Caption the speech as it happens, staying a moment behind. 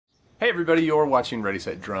Hey everybody, you're watching Ready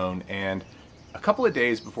Set Drone, and a couple of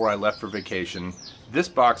days before I left for vacation, this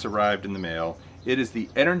box arrived in the mail. It is the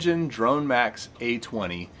Energen DroneMAX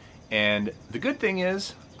A20, and the good thing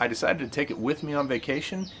is I decided to take it with me on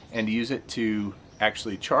vacation and use it to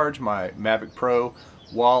actually charge my Mavic Pro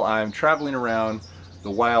while I'm traveling around the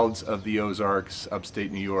wilds of the Ozarks,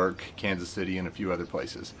 upstate New York, Kansas City, and a few other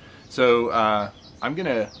places. So I'm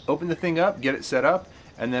gonna open the thing up, get it set up,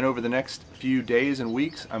 and then over the next few days and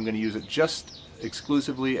weeks I'm going to use it just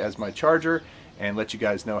exclusively as my charger and let you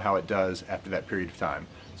guys know how it does after that period of time.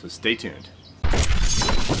 So stay tuned.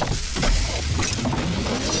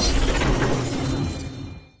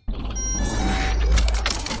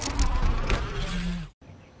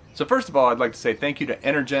 So first of all, I'd like to say thank you to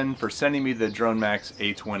Energen for sending me the DroneMAX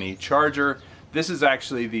A20 charger. This is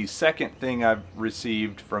actually the second thing I've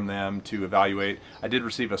received from them to evaluate. I did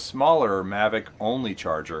receive a smaller Mavic only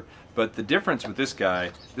charger, but the difference with this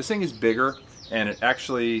guy, this thing is bigger and it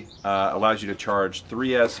actually allows you to charge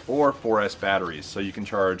 3S or 4S batteries. So you can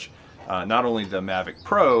charge not only the Mavic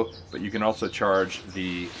Pro, but you can also charge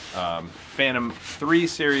the Phantom 3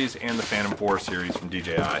 series and the Phantom 4 series from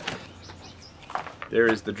DJI. There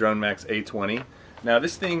is the DroneMAX A20. Now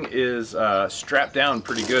this thing is strapped down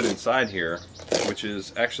pretty good inside here, which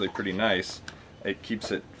is actually pretty nice. It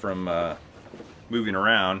keeps it from moving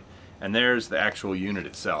around, and there's the actual unit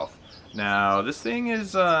itself. Now this thing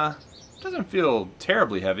is doesn't feel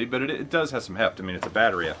terribly heavy, but it does have some heft. I mean, it's a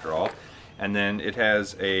battery after all. And then it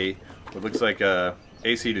has what looks like a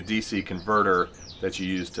AC to DC converter that you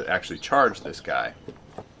use to actually charge this guy.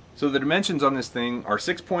 So the dimensions on this thing are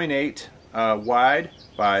 6.8 wide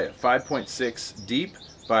by 5.6 deep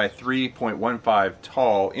by 3.15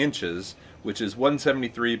 tall inches, which is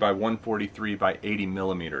 173 by 143 by 80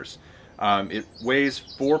 millimeters. It weighs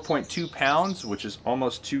 4.2 pounds, which is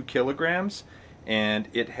almost 2 kilograms, and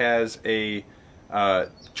it has a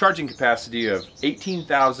charging capacity of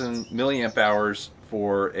 18,000 milliamp hours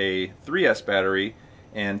for a 3S battery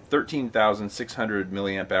and 13,600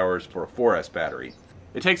 milliamp hours for a 4S battery.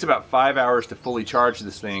 It takes about 5 hours to fully charge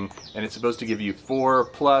this thing, and it's supposed to give you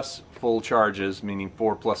 4+ full charges, meaning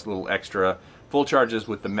 4+ a little extra, full charges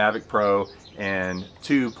with the Mavic Pro and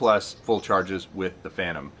 2+ full charges with the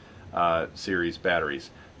Phantom series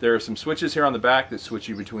batteries. There are some switches here on the back that switch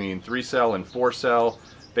you between 3-cell and 4-cell.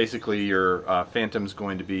 Basically your Phantom's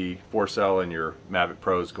going to be 4-cell and your Mavic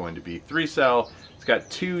Pro is going to be 3-cell. It's got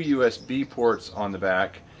 2 USB ports on the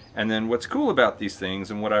back. And then what's cool about these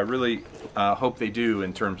things, and what I really hope they do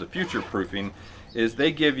in terms of future proofing, is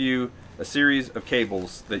they give you a series of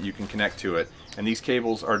cables that you can connect to it, and these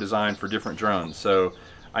cables are designed for different drones. So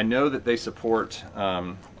I know that they support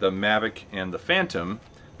the Mavic and the Phantom,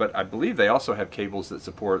 but I believe they also have cables that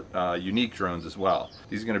support unique drones as well.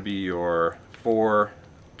 These are going to be your 4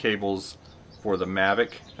 cables for the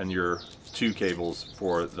Mavic and your 2 cables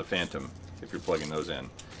for the Phantom, if you're plugging those in.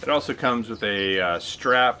 It also comes with a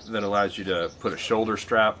strap that allows you to put a shoulder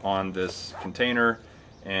strap on this container,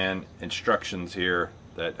 and instructions here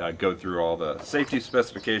that go through all the safety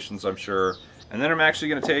specifications, I'm sure. And then I'm actually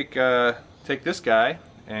going to take this guy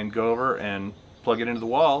and go over and plug it into the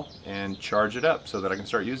wall and charge it up so that I can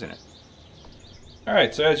start using it.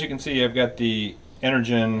 Alright, so as you can see, I've got the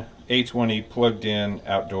Energen A20 plugged in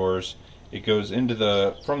outdoors. It goes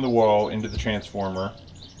from the wall into the transformer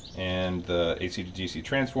and the AC to DC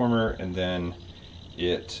transformer, and then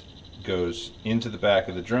it goes into the back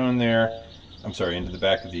of the drone there. I'm sorry, into the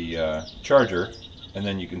back of the charger, and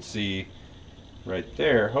then you can see right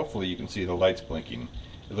there, hopefully you can see the lights blinking.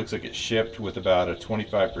 It looks like it shipped with about a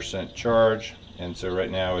 25% charge, and so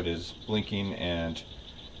right now it is blinking and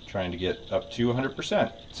trying to get up to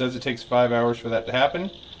 100%. It says it takes 5 hours for that to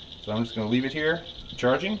happen, so I'm just going to leave it here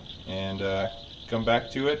charging and come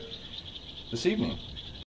back to it this evening.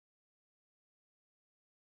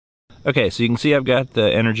 Okay, so you can see I've got the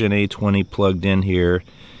Energen A20 plugged in here.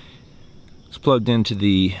 It's plugged into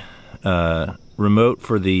the remote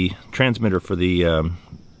for the transmitter for the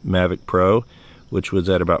Mavic Pro, which was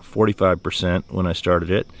at about 45% when I started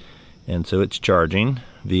it. And so it's charging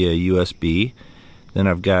via USB. Then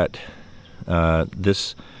I've got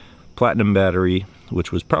this platinum battery,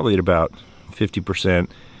 which was probably at about 50%.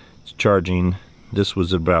 It's charging. This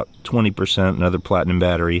was about 20%, another platinum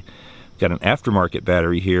battery. Got an aftermarket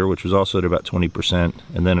battery here, which was also at about 20%,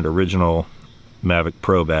 and then an original Mavic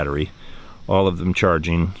Pro battery. All of them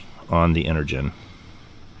charging on the Energen.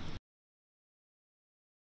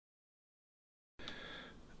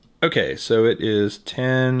 Okay, so it is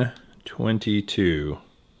 10:22,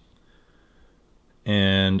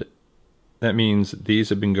 and that means these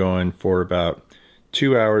have been going for about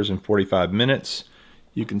 2 hours and 45 minutes.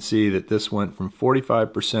 you can see that this went from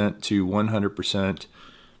 45% to 100%.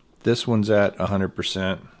 This one's at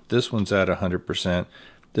 100%. This one's at 100%.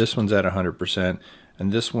 This one's at 100%.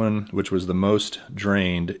 And this one, which was the most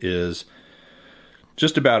drained, is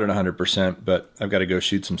just about at 100%, but I've got to go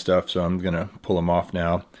shoot some stuff, so I'm going to pull them off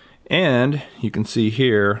now. And you can see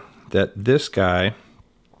here that this guy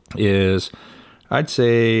is, I'd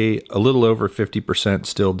say, a little over 50%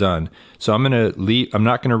 still done. So I'm going to leave. I'm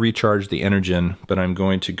not going to recharge the Energen, but I'm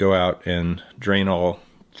going to go out and drain all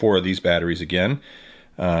 4 of these batteries again.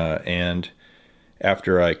 And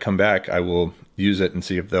after I come back, I will use it and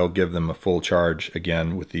see if they'll give them a full charge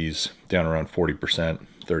again with these down around 40%,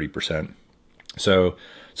 30%. So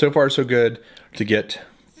far so good. To get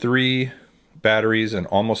 3 batteries and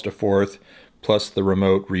almost a 4th, plus the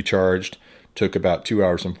remote recharged, took about 2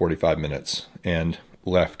 hours and 45 minutes and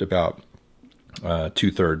left about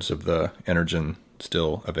 2/3 of the Energen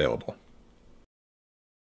still available.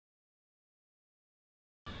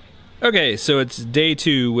 Okay, so it's day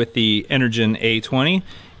 2 with the Energen A20,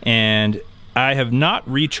 and I have not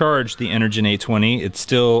recharged the Energen A20. It's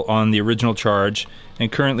still on the original charge,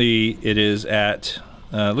 and currently it is at,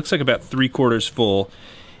 looks like about 3/4 full,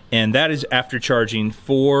 and that is after charging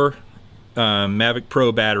 4 Mavic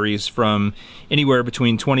Pro batteries from anywhere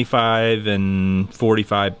between 25 and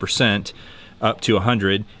 45% up to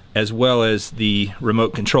 100, as well as the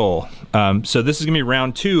remote control. So this is going to be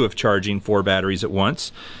round 2 of charging 4 batteries at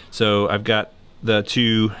once. So I've got the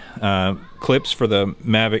 2 clips for the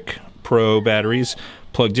Mavic Pro batteries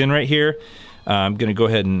plugged in right here. I'm going to go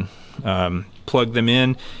ahead and plug them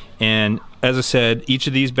in. And as I said, each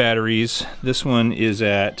of these batteries, this one is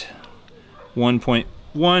at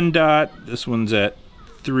 1.1 dot, this one's at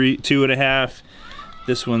 2.5,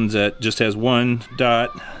 this one's at just has 1 dot,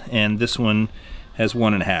 and this one has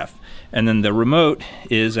 1.5. And then the remote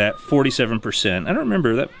is at 47%. I don't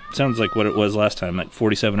remember, that sounds like what it was last time, like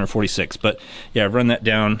 47 or 46, but yeah, I've run that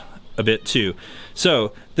down a bit too.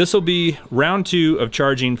 So this will be round 2 of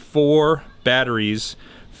charging 4 batteries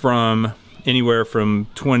from anywhere from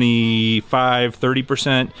 25,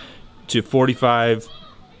 30% to 45,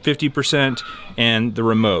 50%, and the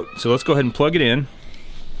remote. So let's go ahead and plug it in.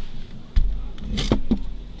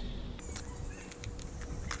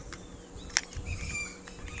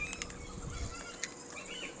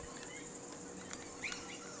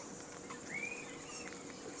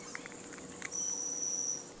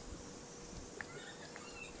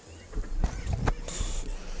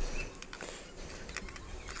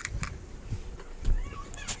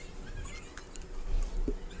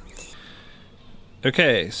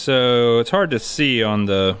 Okay, so it's hard to see on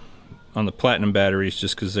the platinum batteries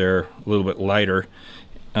just because they're a little bit lighter,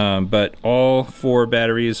 but all 4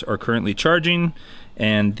 batteries are currently charging,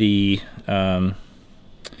 and the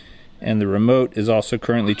remote is also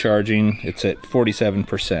currently charging. It's at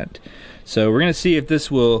 47%. So we're going to see if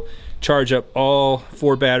this will charge up all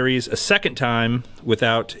 4 batteries a second time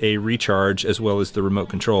without a recharge, as well as the remote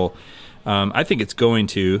control. I think it's going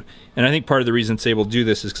to, and I think part of the reason it's able to do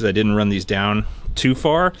this is because I didn't run these down too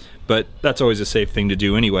far, but that's always a safe thing to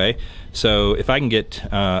do anyway. So if I can get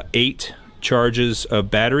 8 charges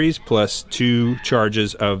of batteries plus 2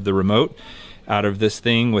 charges of the remote out of this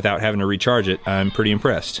thing without having to recharge it, I'm pretty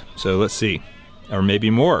impressed. So let's see, or maybe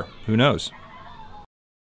more, who knows.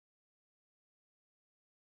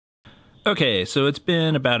 Okay, so it's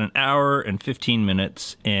been about an hour and 15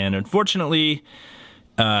 minutes, and unfortunately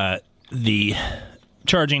the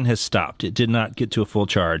charging has stopped. It did not get to a full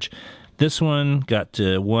charge. This one got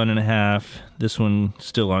to 1.5, this one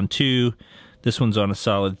still on 2, this one's on a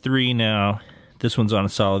solid 3 now, this one's on a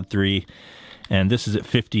solid 3, and this is at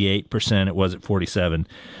 58%, it was at 47.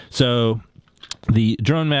 So the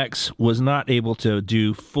DroneMAX was not able to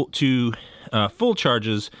do full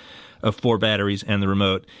charges of 4 batteries and the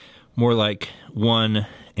remote, more like 1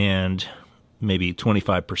 and maybe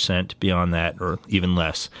 25% beyond that, or even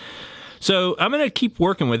less. So I'm going to keep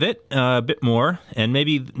working with it a bit more, and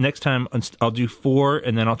maybe next time I'll do 4,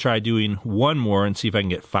 and then I'll try doing 1 more and see if I can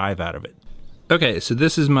get 5 out of it. Okay, so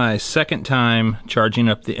this is my second time charging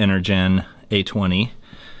up the Energen A20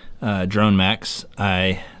 DroneMAX.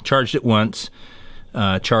 I charged it once,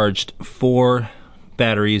 charged 4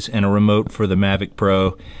 batteries and a remote for the Mavic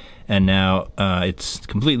Pro, and now it's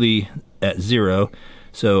completely at 0,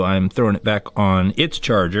 so I'm throwing it back on its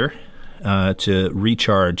charger to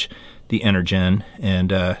recharge the Energen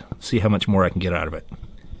and see how much more I can get out of it.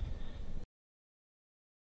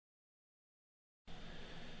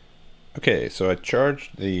 Okay, so I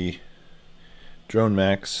charged the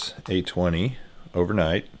DroneMAX A20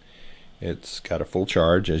 overnight. It's got a full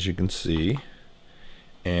charge, as you can see,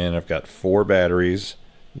 and I've got 4 batteries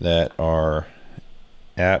that are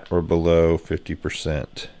at or below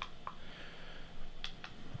 50%,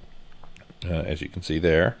 as you can see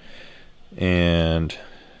there. And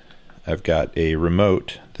I've got a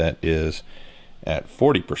remote that is at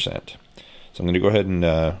 40%. So I'm going to go ahead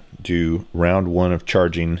and do round one of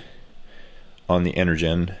charging on the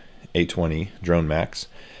Energen A20 DroneMAX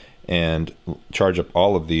and charge up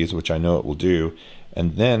all of these, which I know it will do.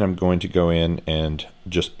 And then I'm going to go in and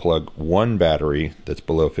just plug one battery that's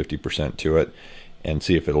below 50% to it and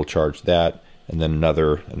see if it'll charge that, and then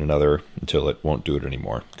another and another until it won't do it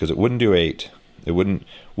anymore. Because it wouldn't do 8. It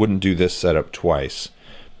wouldn't do this setup twice.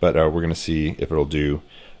 But we're going to see if it'll do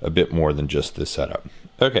a bit more than just this setup.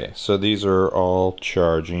 Okay, so these are all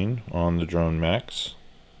charging on the DroneMAX,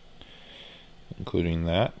 including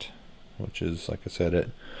that, which is, like I said, at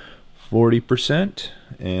 40%.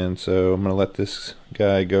 And so I'm going to let this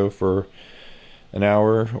guy go for an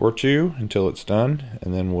hour or two until it's done,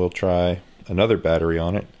 and then we'll try another battery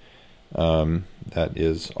on it that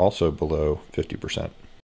is also below 50%.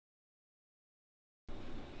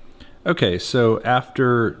 Okay, so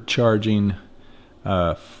after charging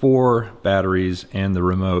 4 batteries and the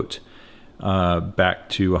remote back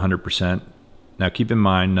to 100%. Now keep in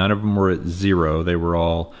mind, none of them were at 0. They were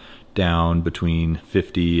all down between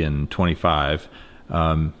 50 and 25.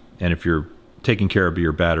 And if you're taking care of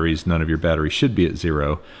your batteries, none of your batteries should be at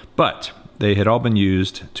 0. But they had all been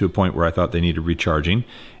used to a point where I thought they needed recharging,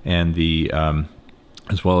 and the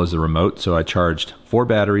as well as the remote. So I charged 4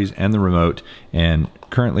 batteries and the remote, and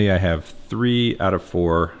currently I have 3 out of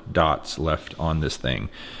 4 dots left on this thing.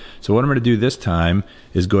 So what I'm going to do this time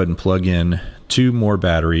is go ahead and plug in 2 more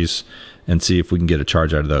batteries and see if we can get a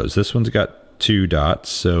charge out of those. This one's got 2 dots,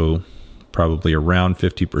 so probably around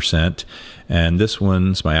 50%. And this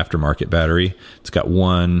one's my aftermarket battery. It's got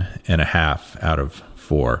 1.5 out of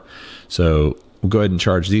 4. So we'll go ahead and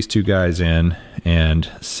charge these 2 guys in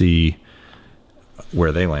and see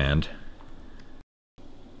where they land.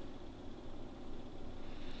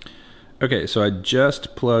 Okay, so I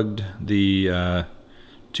just plugged the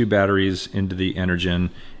 2 batteries into the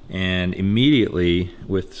Energen, and immediately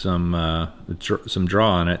with some draw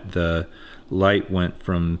on it, the light went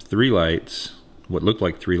from 3 lights, what looked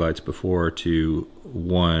like 3 lights before, to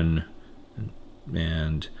 1.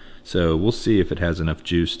 And so we'll see if it has enough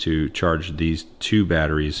juice to charge these 2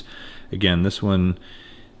 batteries. Again, this one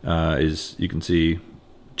is, you can see,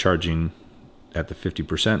 charging at the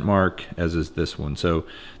 50% mark, as is this one. So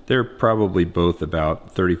they're probably both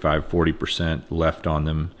about 35-40% left on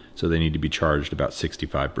them, so they need to be charged about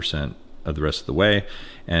 65% of the rest of the way.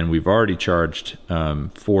 And we've already charged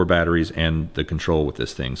 4 batteries and the control with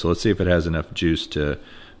this thing. So let's see if it has enough juice to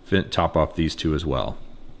top off these 2 as well.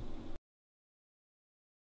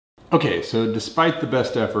 Okay, so despite the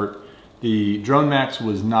best effort, the DroneMAX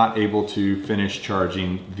was not able to finish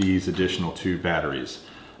charging these additional 2 batteries.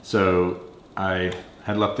 So I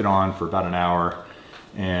had left it on for about an hour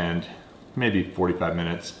and maybe 45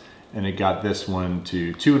 minutes, and it got this one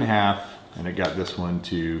to 2.5, and it got this one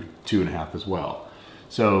to 2.5 as well.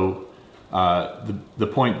 So the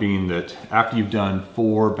point being that after you've done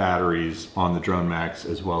 4 batteries on the DroneMAX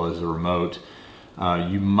as well as the remote,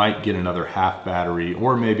 you might get another half battery,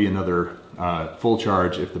 or maybe another full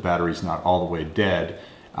charge if the battery's not all the way dead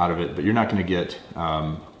out of it, but you're not going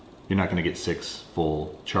to get 6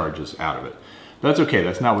 full charges out of it. But that's okay,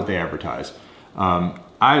 that's not what they advertise. I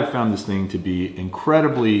have found this thing to be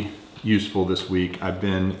incredibly useful this week. I've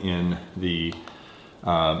been in the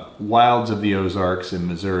wilds of the Ozarks in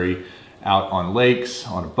Missouri, out on lakes,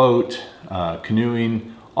 on a boat,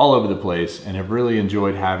 canoeing, all over the place, and have really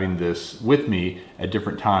enjoyed having this with me at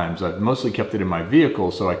different times. I've mostly kept it in my vehicle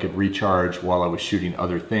so I could recharge while I was shooting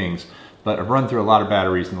other things, but I've run through a lot of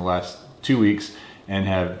batteries in the last 2 weeks and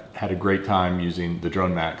have had a great time using the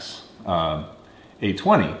DroneMAX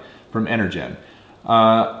A20 from Energen.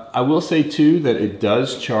 I will say too that it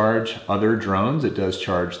does charge other drones. It does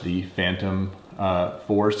charge the Phantom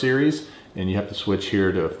 4 series, and you have to switch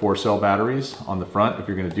here to 4-cell batteries on the front if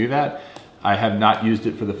you're going to do that. I have not used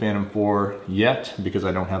it for the Phantom 4 yet because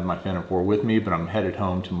I don't have my Phantom 4 with me, but I'm headed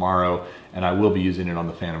home tomorrow and I will be using it on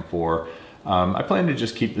the Phantom 4. I plan to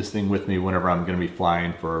just keep this thing with me whenever I'm going to be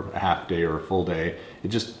flying for a half day or a full day. It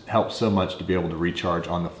just helps so much to be able to recharge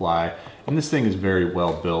on the fly, and this thing is very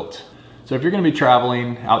well built. So if you're going to be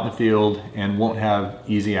traveling out in the field and won't have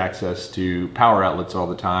easy access to power outlets all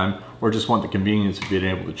the time, or just want the convenience of being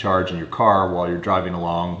able to charge in your car while you're driving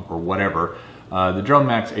along or whatever, the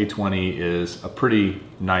DroneMAX A20 is a pretty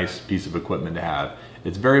nice piece of equipment to have.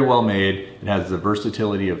 It's very well made. It has the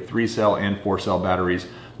versatility of 3-cell and 4-cell batteries.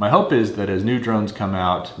 My hope is that as new drones come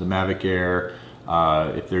out, the Mavic Air,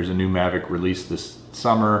 If there's a new Mavic released this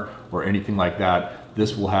summer or anything like that,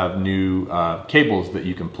 this will have new cables that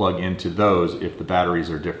you can plug into those if the batteries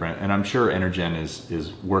are different. And I'm sure Energen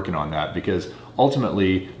is working on that, because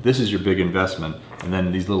ultimately this is your big investment, and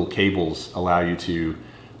then these little cables allow you to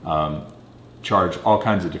charge all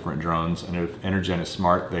kinds of different drones. And if Energen is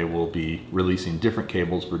smart, they will be releasing different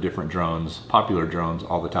cables for different drones, popular drones,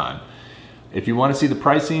 all the time. If you want to see the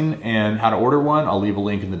pricing and how to order one, I'll leave a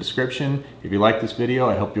link in the description. If you like this video,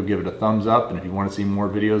 I hope you'll give it a thumbs up. And if you want to see more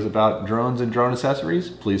videos about drones and drone accessories,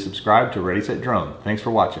 please subscribe to Ready Set Drone. Thanks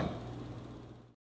for watching.